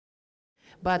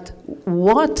But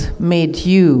what made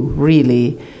you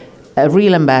really a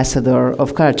real ambassador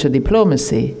of cultural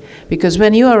diplomacy? Because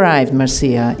when you arrived,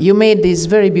 Marcia, you made this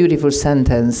very beautiful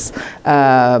sentence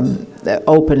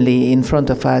openly in front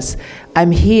of us: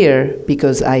 I'm here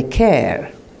because I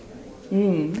care.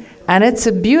 And it's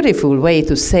a beautiful way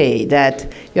to say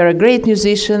that you're a great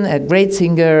musician, a great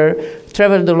singer,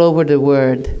 traveled all over the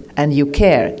world, and you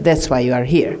care. That's why you are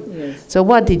here. Yes. So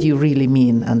what did you really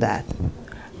mean on that?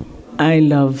 I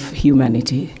love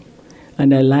humanity,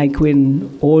 and I like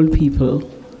when all people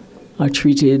are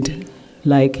treated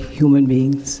like human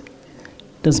beings.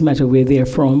 Doesn't matter where they're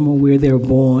from or where they're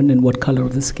born and what color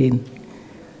of the skin.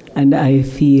 And I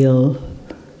feel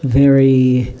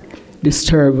very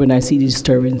disturbed when I see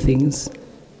disturbing things.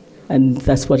 And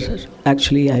that's what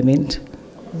actually I meant,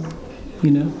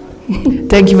 you know.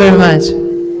 Thank you very much.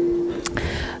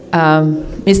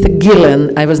 Mr.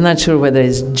 Gillan, I was not sure whether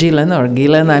it's Gillan or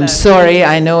Gillan. I'm sorry,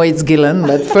 I know it's Gillan,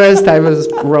 but first I was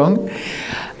wrong.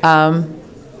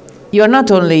 You are not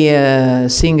only a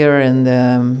singer and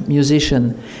a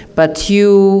musician, but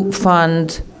you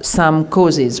fund some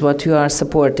causes, what you are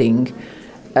supporting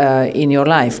in your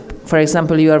life. For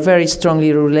example, you are very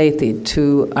strongly related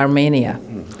to Armenia.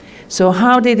 So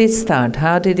how did it start?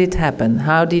 How did it happen?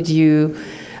 How did you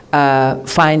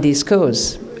find this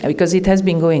cause? Because it has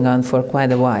been going on for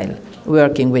quite a while,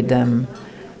 working with them.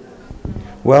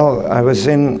 Well, I was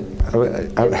in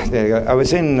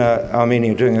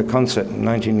Armenia doing a concert in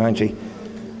 1990,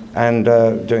 and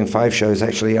doing 5 shows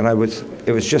actually, and it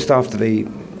was just after the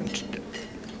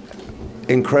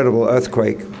incredible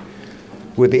earthquake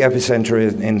with the epicenter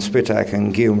in Spitak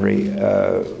and Gyumri,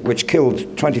 which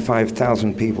killed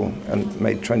 25,000 people and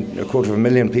made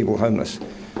 250,000 people homeless.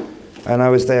 And I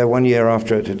was there 1 year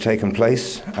after it had taken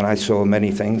place, and I saw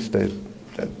many things. The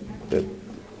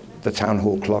town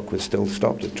hall clock was still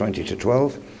stopped at 20 to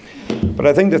 12. But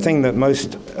I think the thing that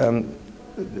most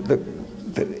that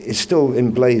is still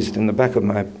emblazed in the back of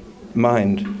my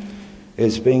mind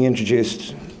is being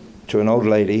introduced to an old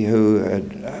lady who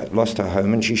had lost her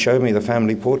home, and she showed me the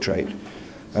family portrait.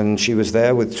 And she was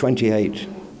there with 28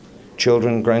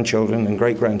 children, grandchildren, and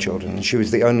great-grandchildren, and she was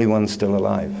the only one still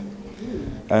alive.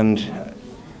 And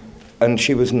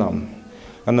she was numb.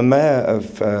 And the mayor of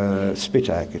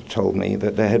Spitak had told me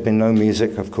that there had been no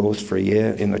music, of course, for a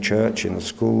year in the church, in the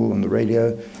school, on the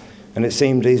radio, and it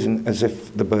seemed as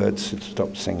if the birds had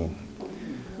stopped singing.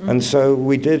 And so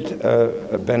we did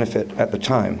a benefit at the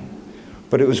time,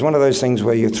 but it was one of those things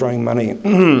where you're throwing money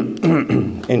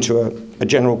into a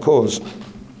general cause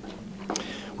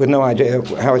with no idea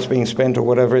how it's being spent or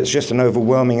whatever. It's just an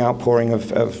overwhelming outpouring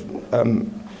of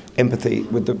empathy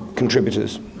with the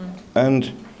contributors. And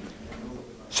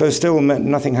so still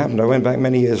nothing happened. I went back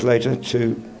many years later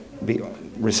to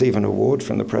receive an award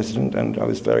from the president, and I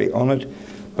was very honored,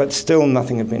 but still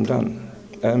nothing had been done,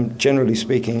 generally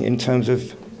speaking, in terms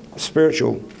of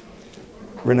spiritual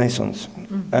renaissance.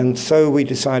 And so we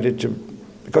decided to,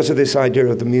 because of this idea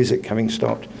of the music having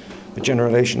stopped, a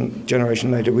generation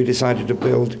later, we decided to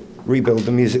rebuild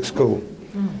the music school.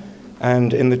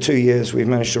 And in the 2 years, we've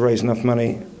managed to raise enough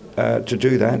money to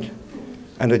do that.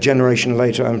 And a generation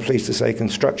later, I'm pleased to say,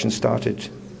 construction started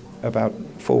about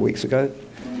 4 weeks ago.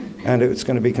 And it's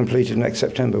going to be completed next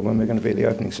September when we're going to be at the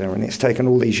opening ceremony. It's taken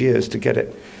all these years to get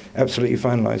it absolutely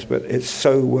finalized, but it's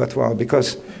so worthwhile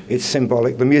because it's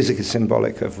symbolic. The music is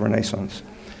symbolic of Renaissance.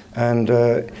 And,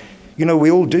 you know,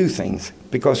 we all do things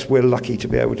because we're lucky to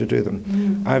be able to do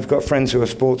them. I've got friends who are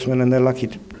sportsmen, and they're lucky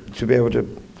to be able to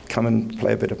come and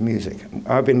play a bit of music.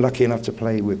 I've been lucky enough to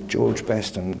play with George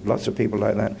Best and lots of people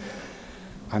like that.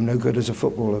 I'm no good as a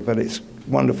footballer, but it's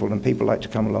wonderful, and people like to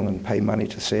come along and pay money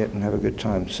to see it and have a good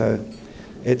time. So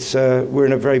it's we're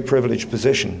in a very privileged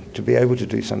position to be able to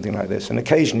do something like this, and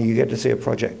occasionally you get to see a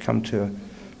project come to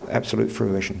absolute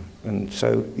fruition. And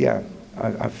so, yeah,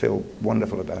 I feel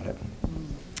wonderful about it.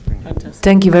 Fantastic.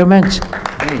 Thank you very much.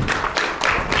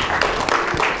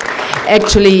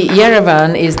 Actually,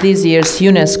 Yerevan is this year's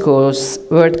UNESCO's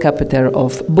World Capital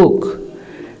of Book.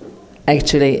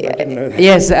 Actually,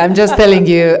 yes, I'm just telling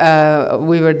you,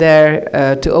 we were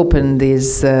there to open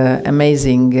this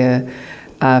amazing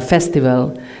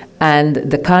festival, and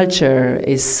the culture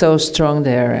is so strong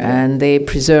there, and they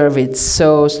preserve it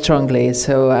so strongly,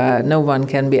 so no one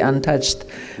can be untouched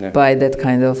by that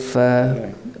kind of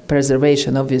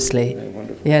preservation, obviously.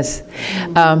 Yes.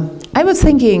 I was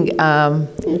thinking,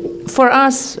 for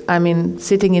us, I mean,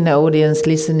 sitting in the audience,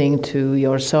 listening to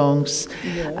your songs,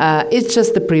 it's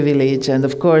just a privilege. And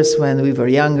of course, when we were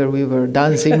younger, we were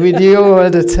dancing with you all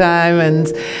the time,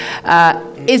 and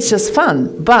it's just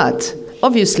fun. But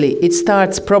obviously, it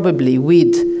starts probably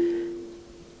with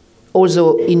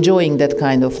also enjoying that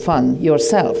kind of fun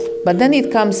yourself. But then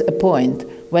it comes a point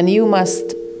when you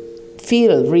must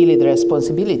feel really the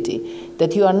responsibility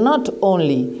that you are not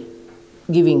only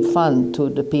giving fun to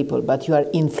the people, but you are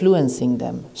influencing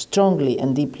them strongly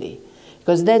and deeply.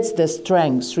 Because that's the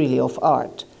strength really of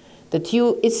art. That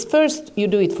it's first you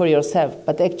do it for yourself,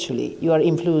 but actually you are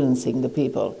influencing the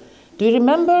people. Do you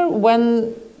remember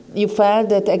when you felt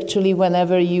that actually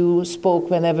whenever you spoke,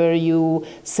 whenever you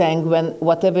sang,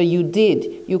 whatever you did,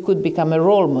 you could become a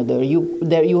role model,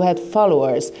 you had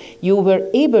followers, you were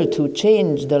able to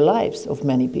change the lives of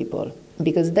many people?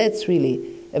 Because that's really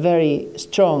a very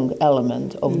strong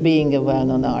element of being a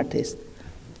well-known artist.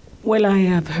 Well, I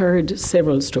have heard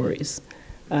several stories,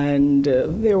 and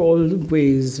they're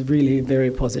always really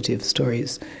very positive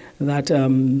stories that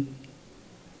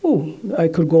I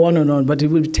could go on and on, but it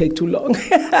would take too long.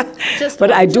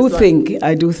 But I do think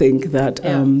that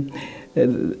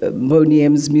Boney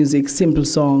M's music, simple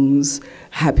songs,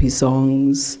 happy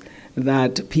songs,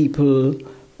 that people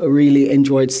really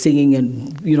enjoyed singing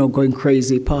and going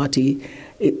crazy, party,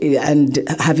 and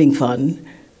having fun,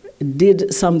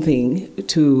 did something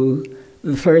to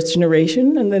the first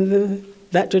generation, and then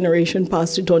that generation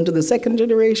passed it on to the second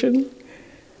generation,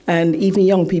 and even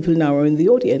young people now are in the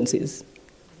audiences,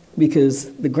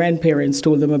 because the grandparents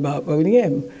told them about Boney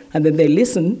M. And then they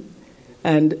listen,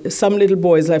 and some little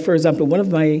boys, like for example, one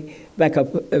of my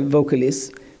backup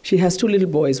vocalists, she has two little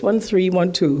boys, 1 3,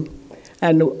 1 2.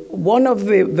 And one of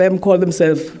them called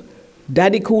themselves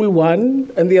Daddy Cool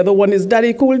 1, and the other one is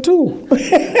Daddy Cool 2.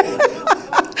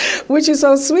 Which is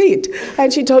so sweet.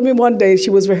 And she told me one day she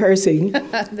was rehearsing.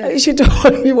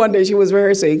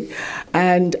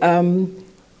 And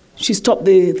she stopped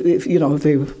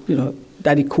the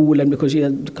Daddy Cool, and because she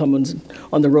had to come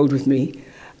on the road with me,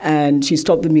 and she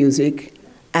stopped the music,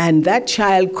 and that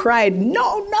child cried,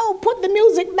 "No, put the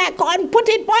music back on, put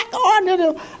it back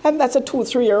on," and that's a 2 or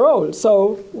 3 year old.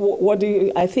 So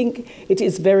I think it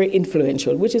is very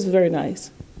influential, which is very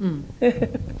nice.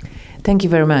 Thank you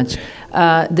very much.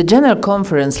 The General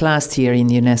Conference last year in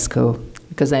UNESCO,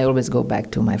 because I always go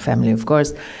back to my family, of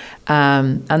course,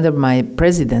 under my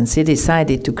presidency,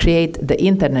 decided to create the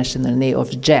International Day of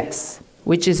Jazz,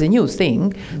 which is a new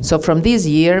thing. So from this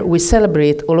year, we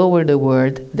celebrate all over the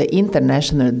world the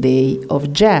International Day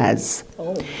of Jazz.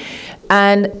 Oh.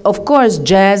 And of course,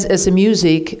 jazz as a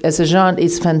music, as a genre,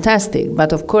 is fantastic.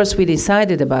 But of course, we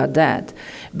decided about that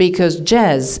because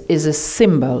jazz is a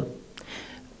symbol.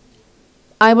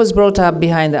 I was brought up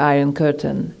behind the Iron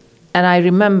Curtain, and I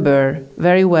remember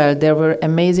very well there were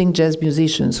amazing jazz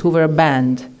musicians who were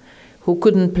banned, who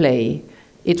couldn't play.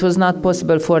 It was not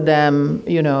possible for them,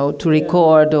 to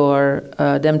record or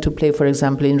them to play, for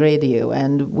example, in radio,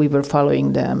 and we were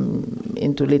following them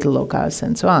into little locales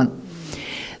and so on.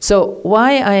 So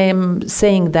why I am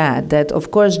saying that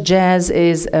of course jazz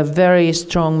is a very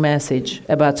strong message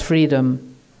about freedom,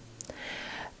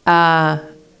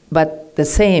 but the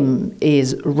same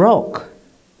is rock.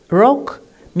 Rock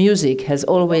music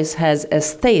always has a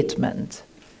statement.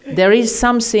 There is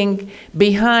something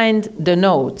behind the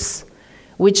notes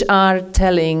which are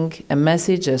telling a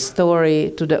message, a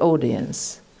story to the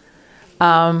audience.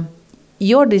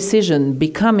 Your decision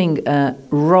becoming a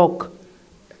rock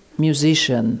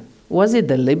musician, was it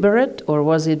deliberate or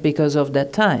was it because of the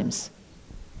times?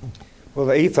 Well,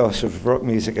 the ethos of rock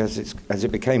music, as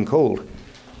it became called,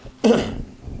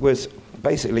 was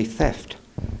basically theft.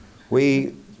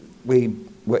 We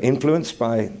were influenced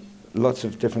by lots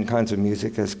of different kinds of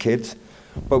music as kids,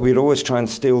 but we'd always try and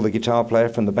steal the guitar player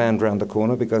from the band round the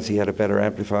corner because he had a better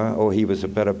amplifier, or he was a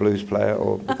better blues player,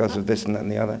 or because of this and that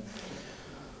and the other.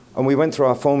 And we went through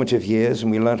our formative years,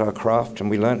 and we learnt our craft, and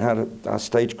we learnt our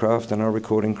stage craft and our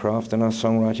recording craft and our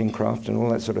songwriting craft and all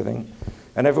that sort of thing.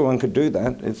 And everyone could do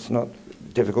that. It's not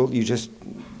difficult. You just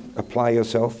apply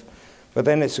yourself. But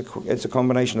then it's a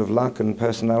combination of luck and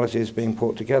personalities being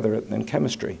put together and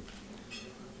chemistry.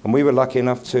 And we were lucky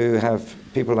enough to have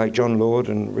people like John Lord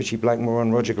and Richie Blackmore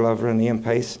and Roger Glover and Ian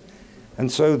Pace.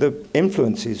 And so the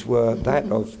influences were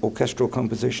that of orchestral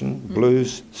composition,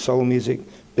 blues, soul music,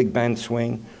 big band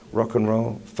swing, rock and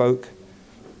roll, folk,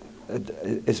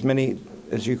 as many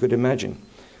as you could imagine.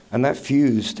 And that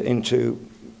fused into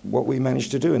what we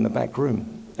managed to do in the back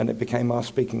room. And it became our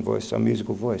speaking voice, our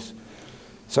musical voice.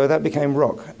 So that became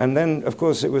rock. And then, of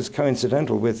course, it was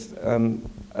coincidental with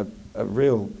a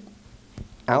real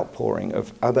outpouring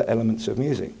of other elements of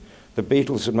music. The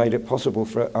Beatles had made it possible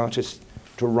for artists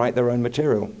to write their own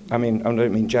material. I mean, I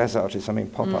don't mean jazz artists, I mean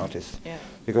pop artists. Yeah.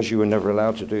 Because you were never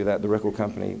allowed to do that. The record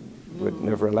company would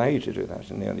never allow you to do that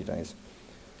in the early days.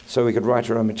 So we could write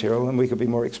our own material and we could be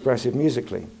more expressive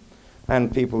musically.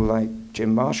 And people like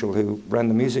Jim Marshall, who ran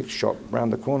the music shop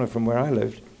round the corner from where I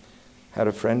lived, had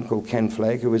a friend called Ken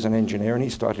Flagg, who was an engineer, and he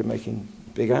started making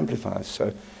big amplifiers.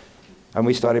 So, and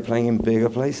we started playing in bigger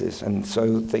places, and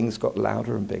so things got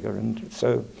louder and bigger, and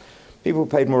so people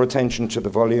paid more attention to the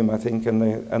volume, I think, and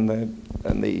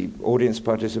the audience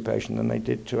participation than they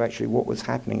did to actually what was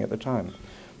happening at the time.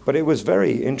 But it was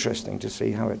very interesting to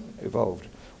see how it evolved.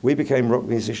 We became rock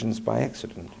musicians by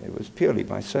accident. It was purely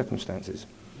by circumstances.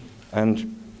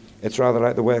 And it's rather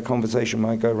like the way a conversation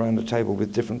might go around a table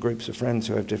with different groups of friends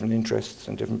who have different interests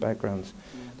and different backgrounds.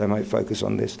 They might focus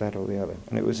on this, that, or the other.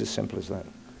 And it was as simple as that.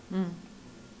 Mm.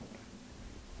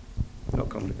 Not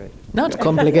complicated. Not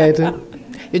complicated.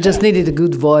 You just needed a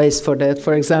good voice for that,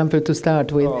 for example, to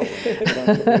start with. Oh, we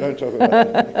don't talk about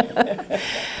that.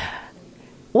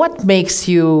 What makes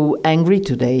you angry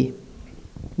today?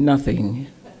 Nothing.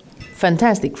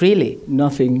 Fantastic, really?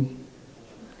 Nothing.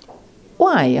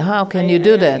 Why? How can you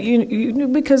do that?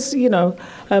 Because,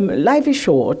 life is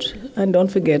short, and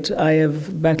don't forget, I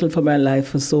have battled for my life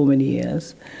for so many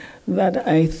years that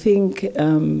I think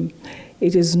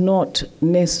it is not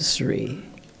necessary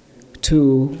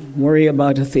to worry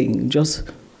about a thing. Just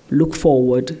look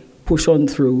forward, push on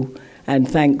through, and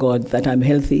thank God that I'm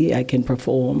healthy, I can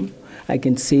perform, I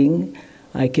can sing,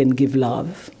 I can give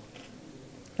love,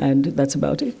 and that's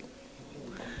about it.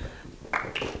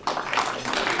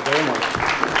 Very much.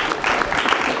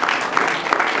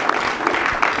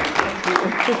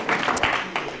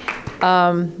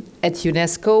 At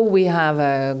UNESCO, we have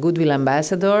a Goodwill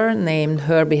ambassador named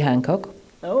Herbie Hancock.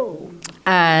 Oh.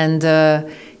 And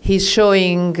he's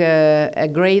showing a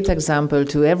great example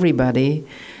to everybody.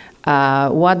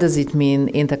 What does it mean,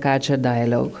 intercultural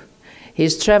dialogue?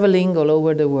 He's traveling all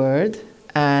over the world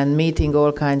and meeting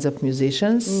all kinds of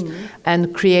musicians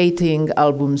and creating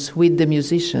albums with the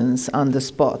musicians on the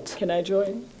spot. Can I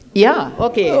join? Yeah,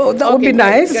 okay. Oh, that would be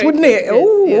nice, wouldn't it?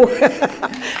 Oh, yeah.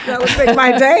 That would make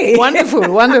my day.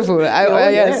 Wonderful, wonderful.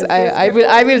 Yes,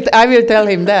 I will tell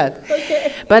him that.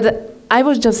 Okay. But I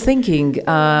was just thinking,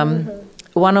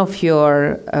 one of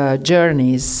your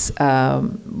journeys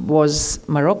was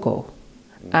Morocco.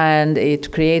 And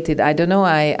it created, I don't know,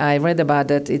 I read about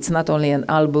that. It's not only an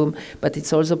album, but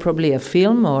it's also probably a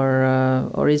film,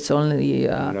 or it's only.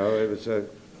 No, it was a.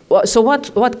 So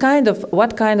what kind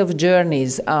of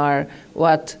journeys are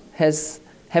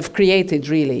have created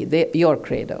really your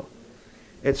credo?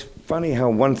 It's funny how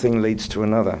one thing leads to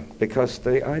another, because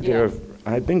the idea of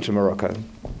I had been to Morocco,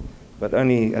 but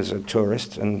only as a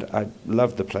tourist, and I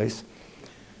loved the place,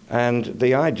 and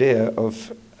the idea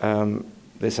of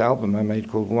this album I made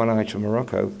called One Eye to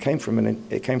Morocco came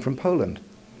from Poland.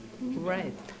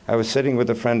 Right. I was sitting with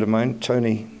a friend of mine,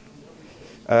 Tony,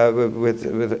 with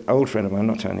an old friend of mine,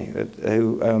 not Tony,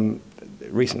 who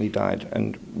recently died,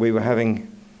 and we were having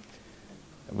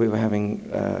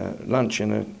lunch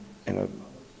in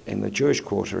the Jewish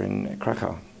quarter in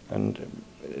Krakow, and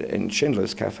in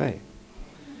Schindler's Cafe,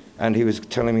 and he was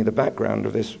telling me the background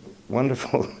of this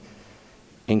wonderful,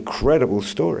 incredible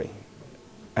story,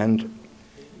 and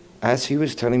as he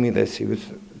was telling me this,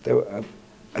 an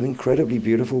incredibly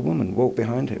beautiful woman walked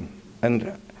behind him,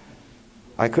 and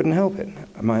I couldn't help it.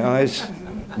 My eyes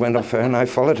went off her, and I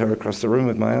followed her across the room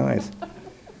with my eyes.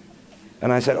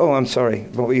 And I said, "Oh, I'm sorry,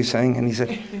 what were you saying?" And he said,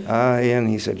 Ian,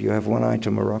 he said, "You have one eye to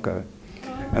Morocco."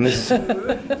 And this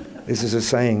is a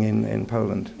saying in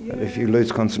Poland, that if you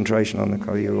lose concentration on the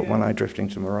car, you've got one eye drifting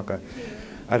to Morocco.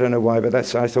 I don't know why, but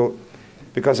I thought,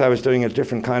 because I was doing a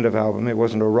different kind of album, it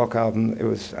wasn't a rock album,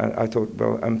 I thought,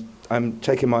 well, I'm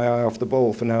taking my eye off the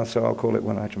ball for now, so I'll call it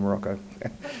One Eye to Morocco.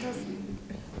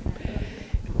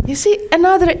 You see,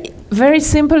 another very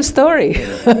simple story.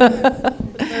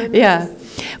 Yeah.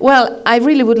 Well, I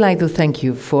really would like to thank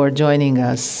you for joining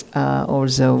us,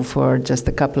 also for just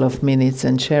a couple of minutes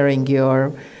and sharing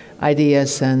your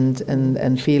ideas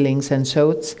and feelings and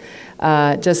thoughts.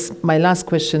 Just my last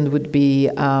question would be,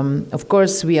 of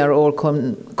course, we are all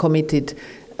committed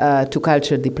to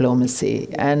culture diplomacy,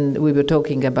 and we were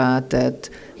talking about that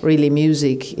really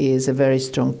music is a very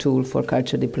strong tool for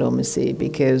culture diplomacy,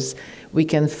 because we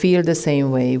can feel the same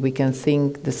way, we can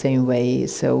think the same way,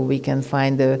 so we can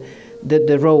find the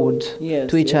road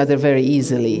to each other very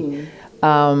easily.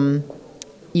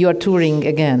 You are touring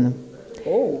again.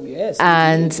 Oh, yes.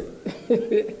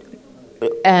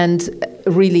 And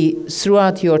really,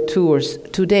 throughout your tours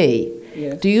today,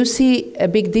 do you see a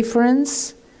big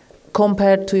difference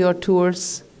compared to your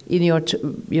tours in your,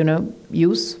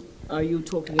 youth? Are you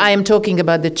talking? I am talking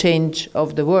about the change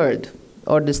of the world,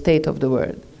 or the state of the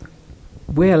world.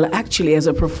 Well, actually, as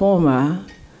a performer,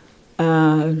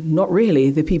 not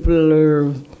really. The people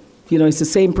are You know, it's the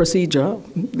same procedure.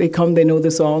 They come, they know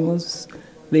the songs,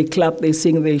 they clap, they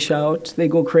sing, they shout, they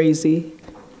go crazy.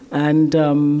 And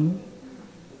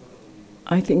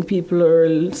I think people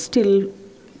are still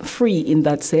free in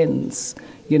that sense.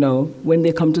 You know, when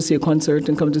they come to see a concert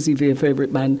and come to see their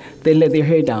favorite band, they let their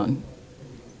hair down.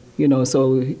 You know,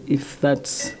 so if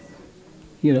that's,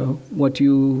 you know, what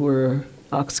you were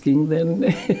asking, then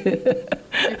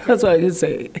that's what I would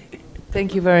say.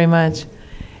 Thank you very much.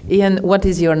 Ian, what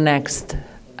is your next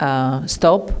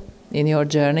stop in your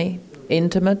journey?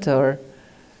 Intimate or,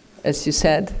 as you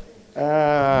said?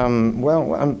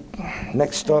 Well,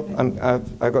 next stop,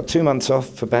 I've got 2 months off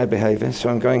for bad behaviour, so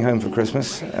I'm going home for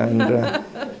Christmas. And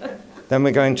then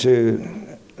we're going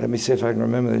to, let me see if I can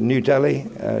remember, New Delhi,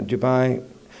 Dubai,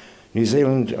 New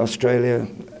Zealand, Australia,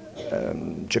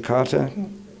 Jakarta,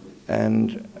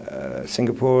 and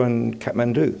Singapore and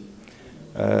Kathmandu.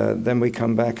 Then we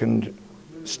come back and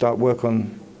start work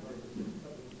on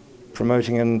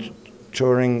promoting and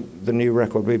touring the new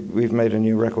record. We've made a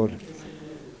new record.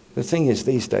 The thing is,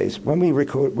 these days, when we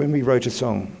wrote a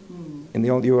song, in the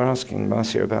old, you were asking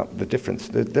Marcia about the difference.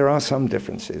 There are some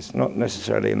differences, not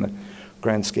necessarily in the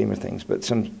grand scheme of things, but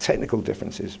some technical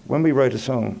differences. When we wrote a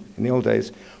song in the old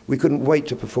days, we couldn't wait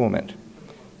to perform it.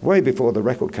 Way before the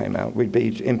record came out, we'd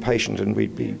be impatient and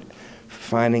we'd be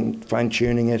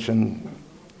fine-tuning it and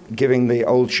giving the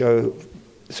old show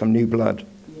some new blood.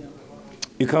 Yeah.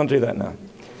 You can't do that now.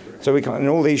 So we can't, in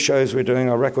all these shows we're doing,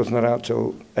 our record's not out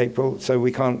till April, so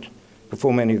we can't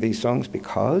perform any of these songs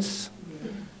because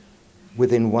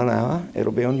within 1 hour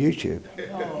it'll be on YouTube.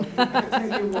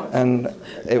 Oh. And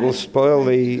it will spoil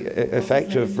the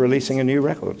effect of releasing a new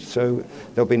record. So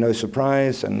there'll be no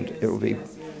surprise, and it'll be,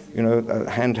 you know, a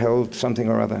handheld something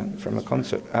or other from a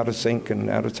concert, out of sync and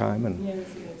out of time, and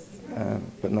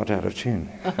but not out of tune.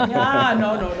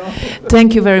 No.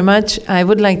 Thank you very much. I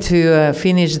would like to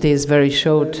finish this very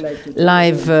short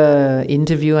live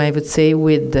interview, I would say,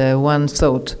 with one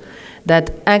thought. That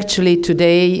actually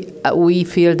today we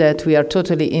feel that we are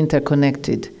totally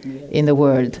interconnected in the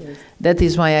world. That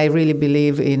is why I really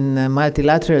believe in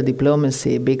multilateral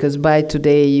diplomacy, because by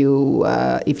today,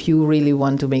 if you really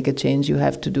want to make a change, you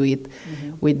have to do it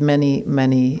with many,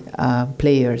 many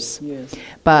players. Yes.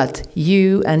 But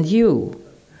you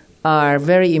are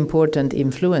very important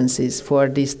influences for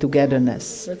this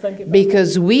togetherness,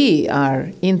 because we are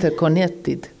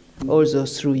interconnected also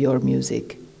through your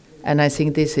music. And I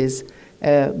think this is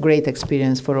a great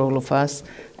experience for all of us.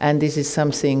 And this is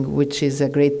something which is a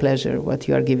great pleasure, what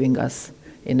you are giving us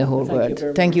in the whole world.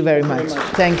 Thank you very much.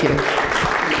 Thank you.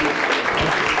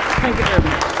 Thank you very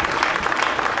much.